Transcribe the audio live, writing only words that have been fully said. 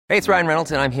Hey, it's Ryan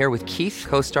Reynolds, and I'm here with Keith,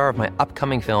 co-star of my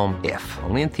upcoming film, If,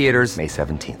 only in theaters May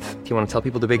 17th. Do you want to tell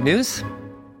people the big news?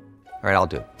 All right, I'll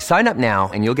do it. Sign up now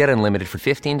and you'll get unlimited for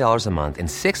 $15 a month and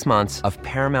 6 months of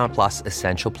Paramount Plus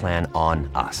Essential Plan on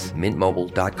us.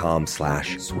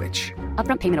 MintMobile.com/switch.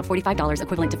 Upfront payment of $45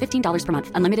 equivalent to $15 per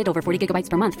month. Unlimited over 40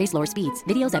 gigabytes per month. Face lower speeds.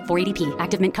 Videos at 480p.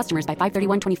 Active Mint customers by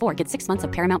 531.24 get 6 months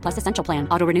of Paramount Plus Essential Plan.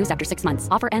 Auto renews after 6 months.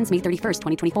 Offer ends May 31st,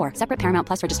 2024. Separate Paramount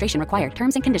Plus registration required.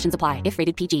 Terms and conditions apply if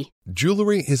rated PG.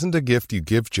 Jewelry isn't a gift you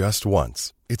give just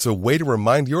once. It's a way to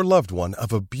remind your loved one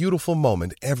of a beautiful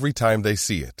moment every time they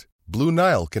see it. Blue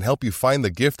Nile can help you find the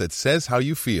gift that says how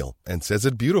you feel and says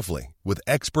it beautifully, with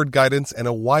expert guidance and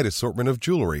a wide assortment of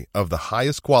jewelry of the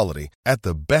highest quality at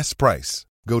the best price.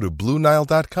 Go to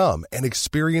BlueNile.com and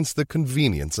experience the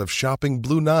convenience of shopping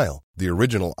Blue Nile, the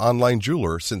original online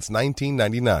jeweler since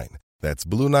 1999. That's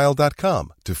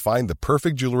BlueNile.com to find the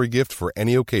perfect jewelry gift for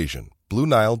any occasion.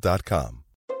 BlueNile.com.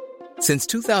 Since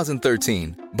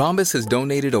 2013, Bombas has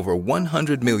donated over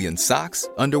 100 million socks,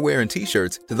 underwear, and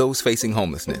T-shirts to those facing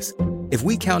homelessness. If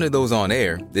we counted those on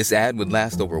air, this ad would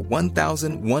last over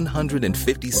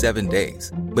 1,157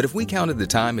 days. But if we counted the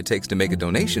time it takes to make a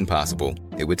donation possible,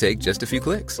 it would take just a few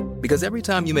clicks. Because every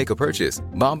time you make a purchase,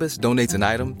 Bombas donates an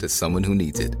item to someone who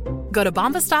needs it. Go to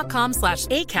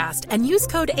bombas.com/ACAST and use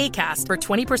code ACAST for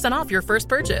 20% off your first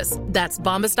purchase. That's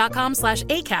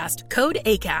bombas.com/ACAST, code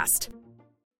ACAST.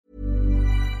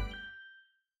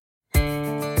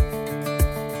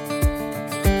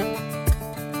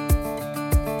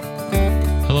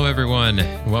 Hello, everyone.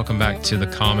 Welcome back to The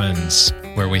Commons,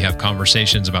 where we have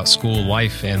conversations about school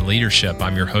life and leadership.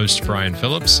 I'm your host, Brian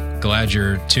Phillips. Glad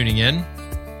you're tuning in.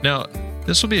 Now,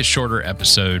 this will be a shorter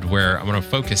episode where I'm going to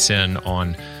focus in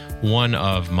on one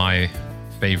of my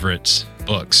favorite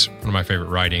books, one of my favorite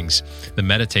writings, The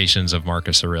Meditations of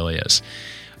Marcus Aurelius.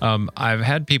 I've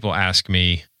had people ask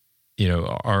me, you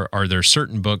know, are there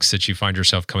certain books that you find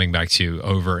yourself coming back to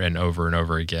over and over and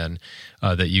over again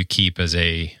that you keep as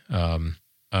a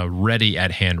ready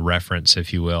at hand reference,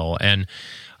 if you will? And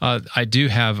I do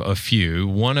have a few.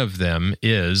 One of them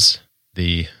is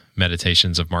the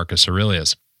Meditations of Marcus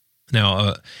Aurelius.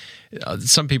 Now,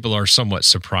 some people are somewhat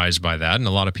surprised by that, and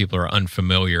a lot of people are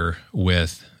unfamiliar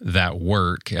with that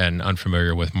work and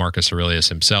unfamiliar with Marcus Aurelius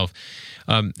himself.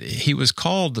 He was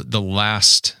called the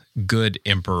last good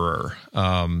emperor,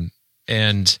 and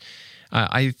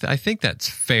I think that's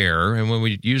fair. And when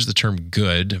we use the term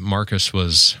good, Marcus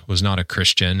was not a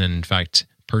Christian, and in fact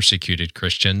persecuted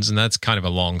Christians, and that's kind of a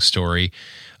long story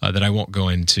that I won't go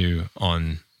into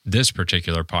on this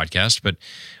particular podcast, but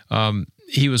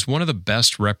he was one of the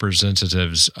best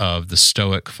representatives of the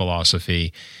Stoic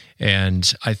philosophy,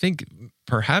 and I think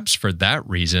perhaps for that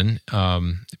reason,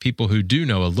 people who do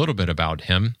know a little bit about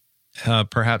him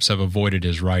perhaps have avoided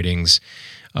his writings.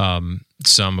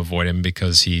 Some avoid him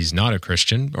because he's not a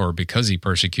Christian or because he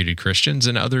persecuted Christians,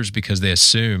 and others because they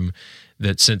assume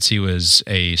that since he was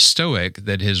a Stoic,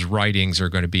 that his writings are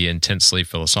going to be intensely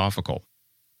philosophical.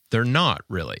 They're not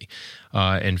really.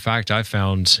 In fact, I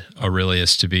found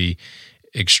Aurelius to be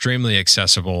extremely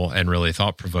accessible and really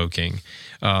thought-provoking.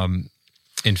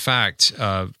 In fact,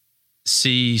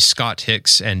 C. Scott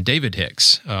Hicks and David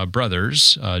Hicks,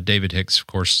 brothers. David Hicks, of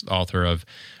course, author of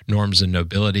Norms and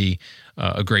Nobility,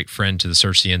 a great friend to the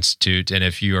Circe Institute. And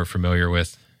if you are familiar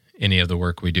with any of the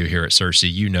work we do here at Circe,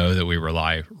 you know that we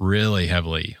rely really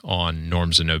heavily on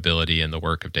Norms and Nobility and the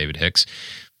work of David Hicks.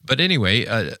 But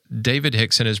anyway, David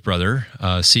Hicks and his brother,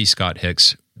 C. Scott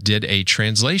Hicks, did a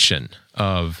translation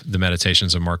of the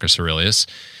Meditations of Marcus Aurelius,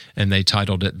 and they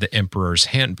titled it The Emperor's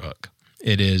Handbook.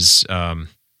 It is,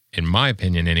 in my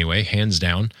opinion anyway, hands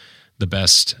down, the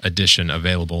best edition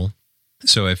available.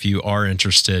 So if you are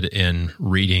interested in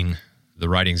reading the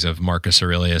writings of Marcus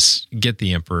Aurelius, get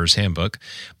the Emperor's Handbook.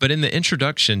 But in the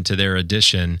introduction to their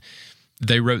edition,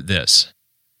 they wrote this: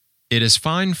 "It is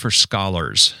fine for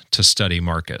scholars to study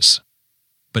Marcus,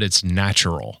 but it's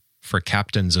natural for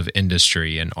captains of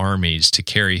industry and armies to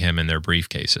carry him in their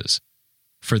briefcases.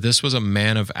 For this was a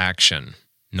man of action,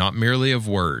 not merely of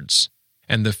words,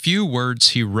 and the few words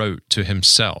he wrote to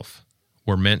himself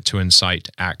were meant to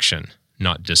incite action,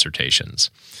 not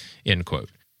dissertations." End quote.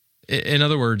 In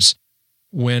other words,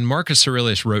 when Marcus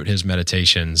Aurelius wrote his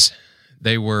Meditations,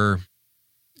 it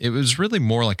was really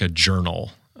more like a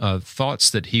journal, thoughts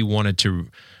that he wanted to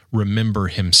remember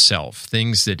himself,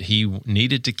 things that he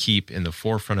needed to keep in the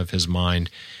forefront of his mind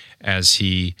as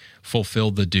he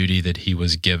fulfilled the duty that he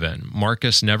was given.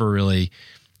 Marcus never really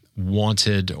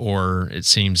wanted, or it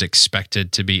seems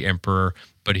expected, to be emperor,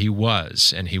 but he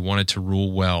was, and he wanted to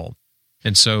rule well.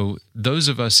 And so those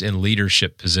of us in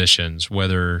leadership positions,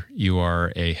 whether you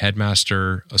are a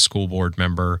headmaster, a school board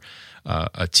member,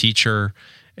 a teacher,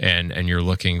 and you're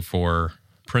looking for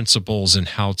principles in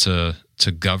how to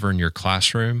govern your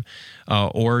classroom,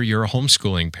 or you're a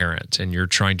homeschooling parent and you're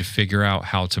trying to figure out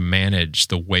how to manage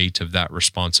the weight of that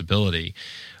responsibility,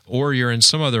 or you're in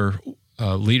some other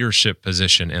leadership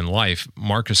position in life,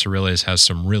 Marcus Aurelius has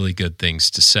some really good things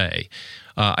to say.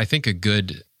 I think a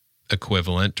good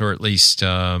equivalent, or at least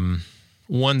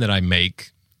one that I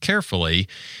make carefully,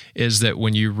 is that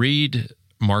when you read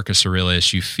Marcus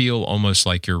Aurelius, you feel almost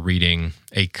like you're reading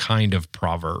a kind of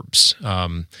Proverbs,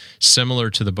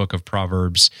 similar to the book of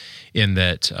Proverbs in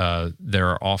that there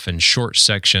are often short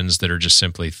sections that are just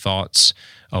simply thoughts,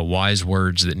 wise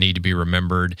words that need to be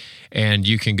remembered, and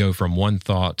you can go from one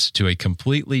thought to a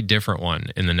completely different one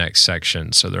in the next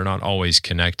section, so they're not always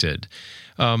connected.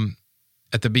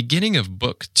 At the beginning of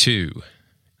Book 2,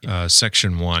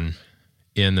 Section 1,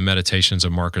 in the Meditations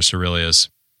of Marcus Aurelius,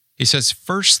 he says,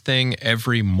 first thing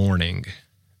every morning,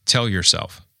 tell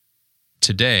yourself,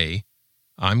 today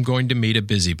I'm going to meet a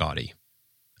busybody,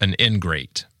 an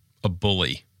ingrate, a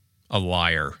bully, a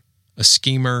liar, a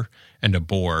schemer, and a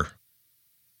bore.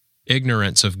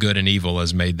 Ignorance of good and evil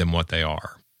has made them what they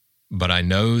are. But I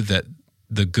know that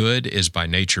the good is by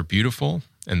nature beautiful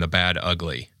and the bad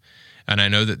ugly. And I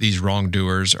know that these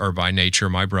wrongdoers are by nature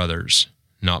my brothers,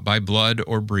 not by blood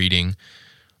or breeding,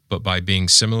 but by being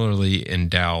similarly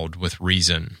endowed with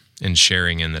reason and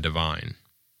sharing in the divine.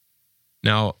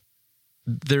 Now,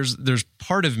 there's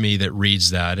part of me that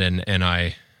reads that and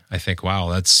I think, wow,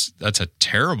 that's a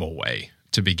terrible way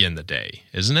to begin the day,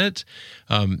 isn't it?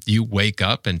 You wake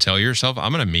up and tell yourself,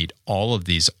 I'm going to meet all of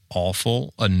these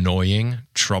awful, annoying,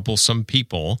 troublesome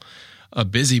people, a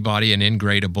busybody, an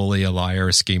ingrate, a bully, a liar,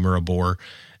 a schemer, a bore.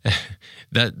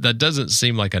 That doesn't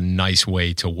seem like a nice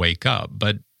way to wake up,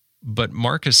 but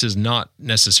Marcus is not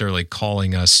necessarily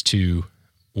calling us to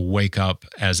wake up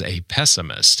as a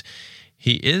pessimist.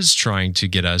 He is trying to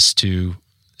get us to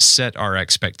set our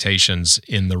expectations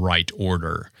in the right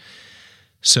order.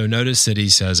 So notice that he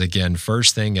says, again,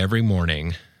 first thing every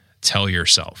morning, tell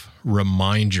yourself,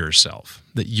 remind yourself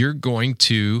that you're going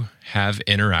to have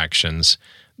interactions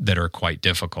that are quite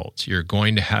difficult. You're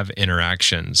going to have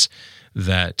interactions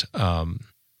that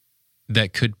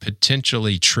could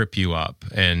potentially trip you up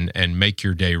and make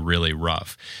your day really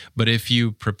rough. But if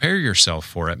you prepare yourself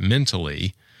for it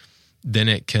mentally, then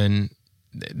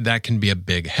that can be a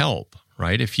big help,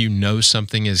 right? If you know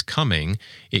something is coming,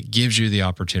 it gives you the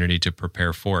opportunity to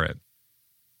prepare for it.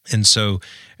 And so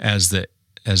as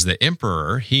the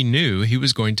emperor, he knew he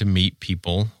was going to meet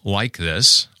people like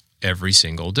this every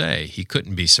single day. He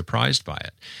couldn't be surprised by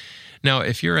it. Now,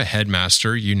 if you're a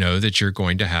headmaster, you know that you're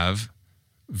going to have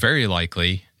very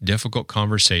likely difficult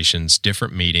conversations,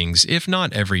 different meetings, if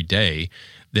not every day,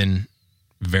 then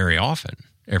very often,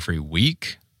 every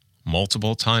week,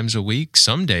 multiple times a week.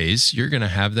 Some days you're going to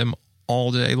have them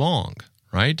all day long,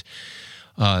 right?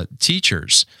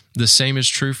 Teachers, the same is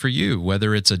true for you,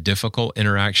 whether it's a difficult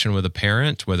interaction with a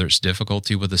parent, whether it's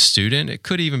difficulty with a student, it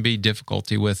could even be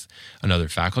difficulty with another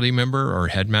faculty member or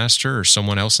headmaster or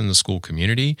someone else in the school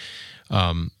community.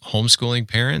 Homeschooling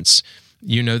parents,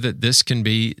 you know that this can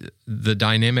be the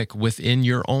dynamic within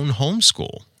your own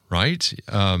homeschool, right?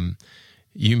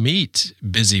 You meet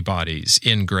busybodies,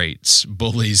 ingrates,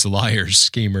 bullies, liars,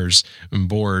 schemers, and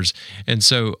bores. And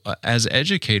so as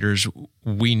educators,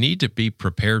 we need to be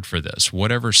prepared for this.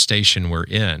 Whatever station we're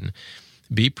in,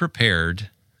 be prepared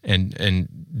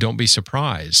and don't be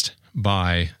surprised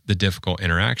by the difficult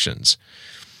interactions.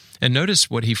 And notice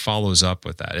what he follows up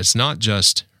with that. It's not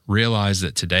just realize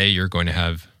that today you're going to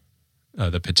have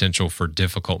the potential for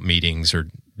difficult meetings or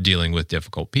dealing with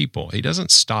difficult people. He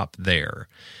doesn't stop there.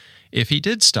 If he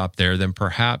did stop there, then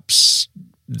perhaps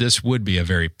this would be a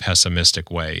very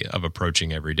pessimistic way of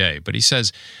approaching every day. But he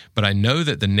says, but I know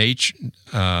that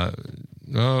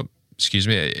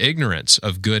ignorance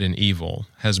of good and evil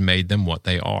has made them what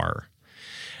they are.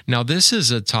 Now, this is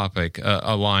a topic,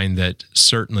 a line that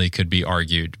certainly could be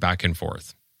argued back and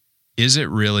forth. Is it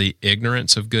really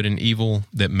ignorance of good and evil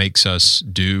that makes us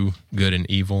do good and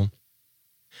evil?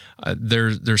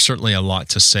 There's certainly a lot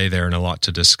to say there and a lot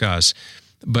to discuss.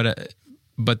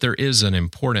 But there is an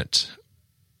important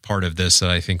part of this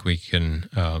that I think we can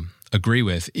agree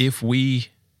with. If we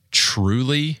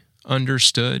truly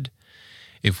understood,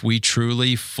 if we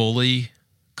truly fully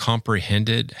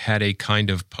comprehended, had a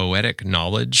kind of poetic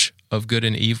knowledge of good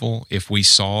and evil, if we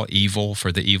saw evil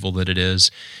for the evil that it is,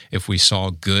 if we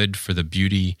saw good for the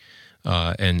beauty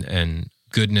and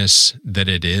goodness that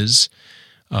it is,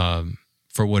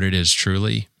 for what it is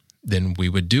truly, then we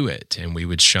would do it and we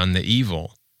would shun the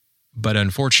evil. But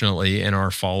unfortunately, in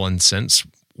our fallen sense,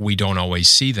 we don't always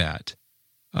see that.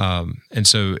 And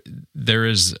so there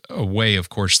is a way, of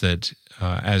course, that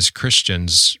as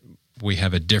Christians, we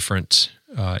have a different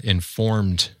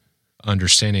informed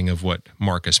understanding of what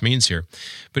Marcus means here.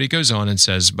 But he goes on and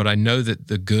says, "But I know that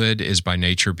the good is by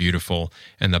nature beautiful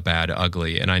and the bad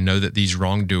ugly. And I know that these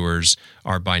wrongdoers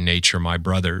are by nature my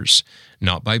brothers,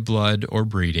 not by blood or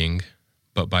breeding,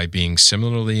 but by being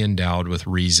similarly endowed with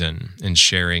reason and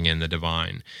sharing in the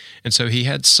divine." And so he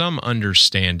had some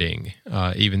understanding,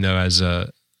 even though as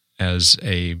a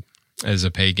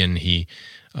pagan, he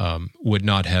would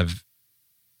not have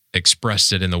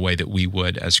expressed it in the way that we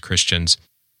would as Christians.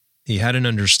 He had an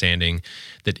understanding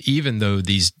that even though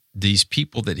these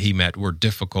people that he met were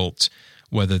difficult,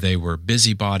 whether they were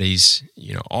busybodies,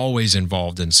 always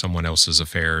involved in someone else's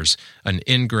affairs, an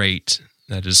ingrate,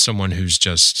 that is someone who's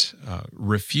just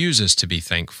refuses to be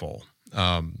thankful,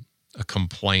 a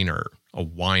complainer, a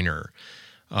whiner,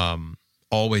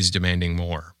 always demanding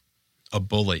more, a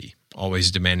bully, always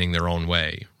demanding their own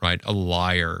way, right? A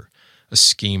liar, a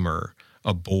schemer,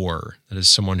 a bore, that is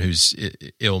someone who's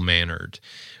ill-mannered.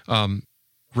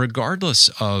 Regardless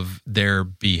of their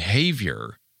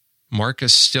behavior,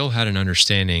 Marcus still had an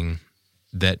understanding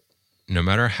that no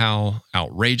matter how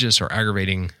outrageous or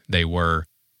aggravating they were,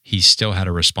 he still had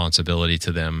a responsibility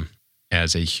to them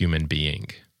as a human being,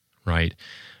 right?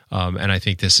 And I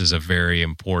think this is a very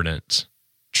important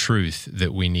truth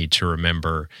that we need to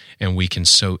remember, and we can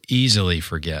so easily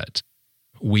forget.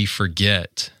 We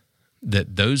forget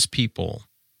that those people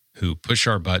who push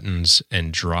our buttons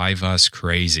and drive us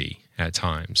crazy at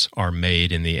times are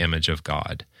made in the image of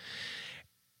God.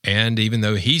 And even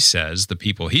though he says the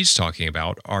people he's talking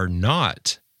about are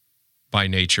not by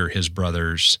nature his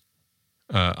brothers,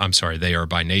 they are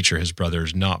by nature his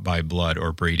brothers, not by blood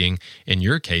or breeding. In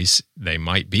your case, they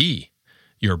might be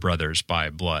your brothers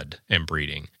by blood and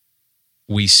breeding.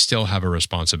 We still have a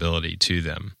responsibility to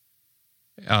them.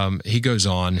 He goes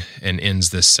on and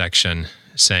ends this section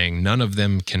saying, "None of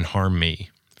them can harm me,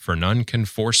 for none can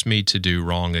force me to do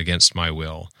wrong against my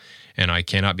will. And I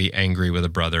cannot be angry with a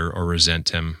brother or resent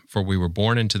him, for we were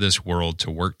born into this world to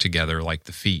work together like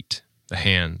the feet, the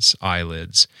hands,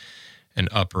 eyelids, and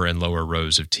upper and lower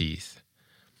rows of teeth."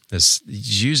 He's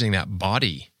using that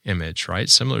body image, right?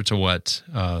 Similar to what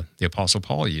the Apostle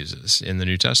Paul uses in the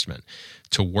New Testament.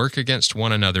 To work against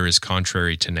one another is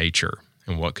contrary to nature.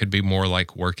 And what could be more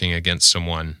like working against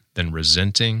someone than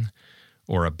resenting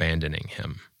or abandoning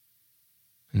him?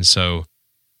 And so,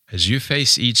 as you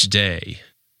face each day,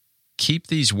 keep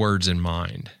these words in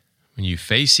mind. When you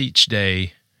face each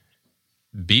day,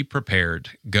 be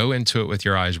prepared. Go into it with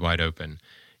your eyes wide open.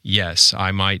 Yes,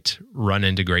 I might run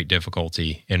into great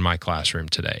difficulty in my classroom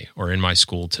today, or in my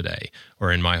school today,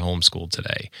 or in my homeschool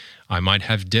today. I might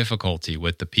have difficulty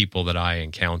with the people that I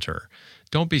encounter.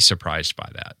 Don't be surprised by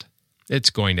that.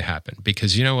 It's going to happen,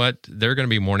 because you know what? There are going to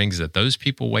be mornings that those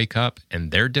people wake up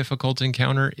and their difficult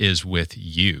encounter is with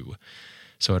you.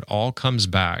 So it all comes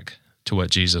back to what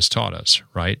Jesus taught us,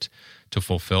 right? To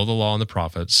fulfill the law and the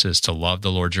prophets is to love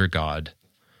the Lord your God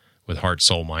with heart,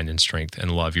 soul, mind, and strength,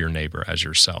 and love your neighbor as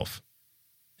yourself.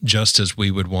 Just as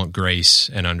we would want grace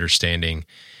and understanding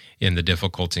in the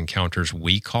difficult encounters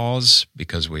we cause,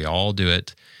 because we all do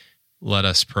it, let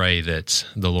us pray that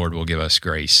the Lord will give us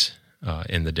grace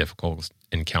in the difficult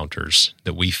encounters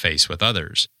that we face with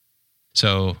others.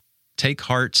 So take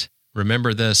heart,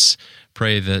 remember this,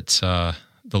 pray that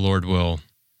the Lord will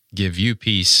give you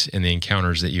peace in the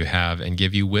encounters that you have and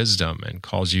give you wisdom and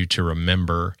cause you to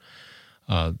remember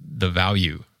the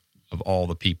value of all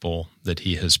the people that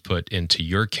he has put into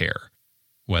your care,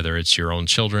 whether it's your own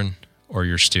children or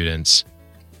your students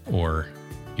or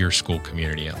your school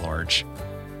community at large.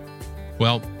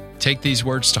 Well, take these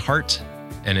words to heart.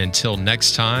 And until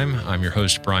next time, I'm your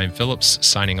host, Brian Phillips,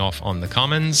 signing off on The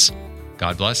Commons.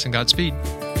 God bless and Godspeed.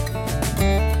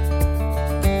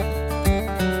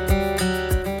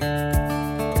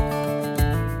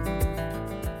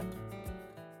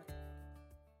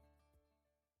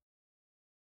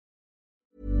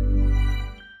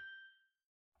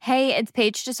 Hey, it's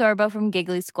Paige DeSorbo from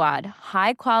Giggly Squad.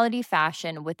 High quality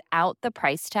fashion without the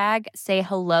price tag. Say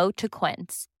hello to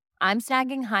Quince. I'm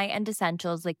snagging high-end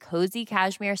essentials like cozy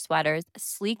cashmere sweaters,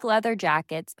 sleek leather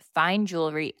jackets, fine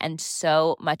jewelry, and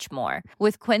so much more.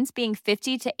 With Quince being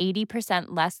 50 to 80%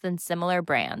 less than similar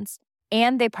brands.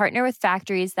 And they partner with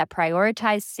factories that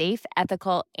prioritize safe,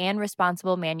 ethical, and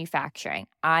responsible manufacturing.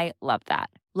 I love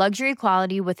that. Luxury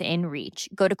quality within reach.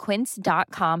 Go to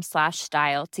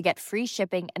quince.com/style to get free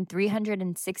shipping and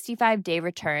 365-day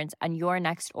returns on your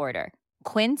next order.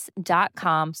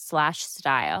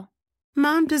 quince.com/style.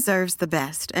 Mom deserves the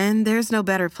best, and there's no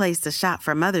better place to shop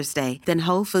for Mother's Day than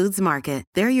Whole Foods Market.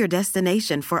 They're your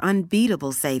destination for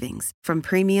unbeatable savings, from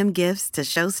premium gifts to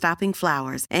show-stopping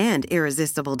flowers and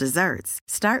irresistible desserts.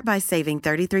 Start by saving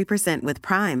 33% with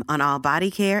Prime on all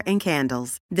body care and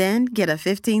candles. Then get a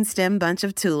 15-stem bunch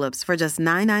of tulips for just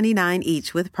 $9.99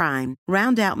 each with Prime.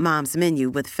 Round out Mom's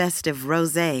menu with festive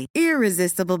rosé,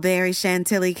 irresistible berry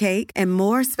chantilly cake, and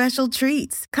more special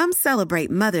treats. Come celebrate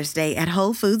Mother's Day at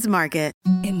Whole Foods Market.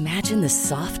 Imagine the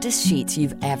softest sheets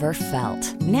you've ever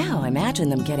felt. Now imagine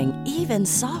them getting even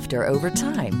softer over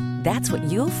time. That's what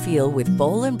you'll feel with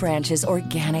Boll & Branch's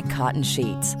organic cotton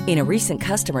sheets. In a recent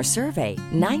customer survey,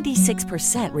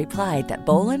 96% replied that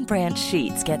Boll & Branch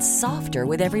sheets get softer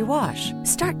with every wash.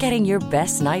 Start getting your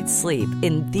best night's sleep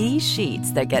in these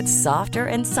sheets that get softer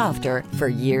and softer for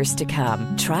years to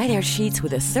come. Try their sheets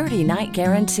with a 30-night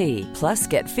guarantee. Plus,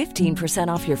 get 15%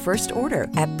 off your first order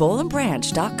at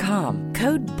bollandbranch.com.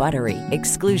 Code BUTTERY.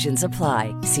 Exclusions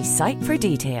apply. See site for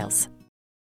details.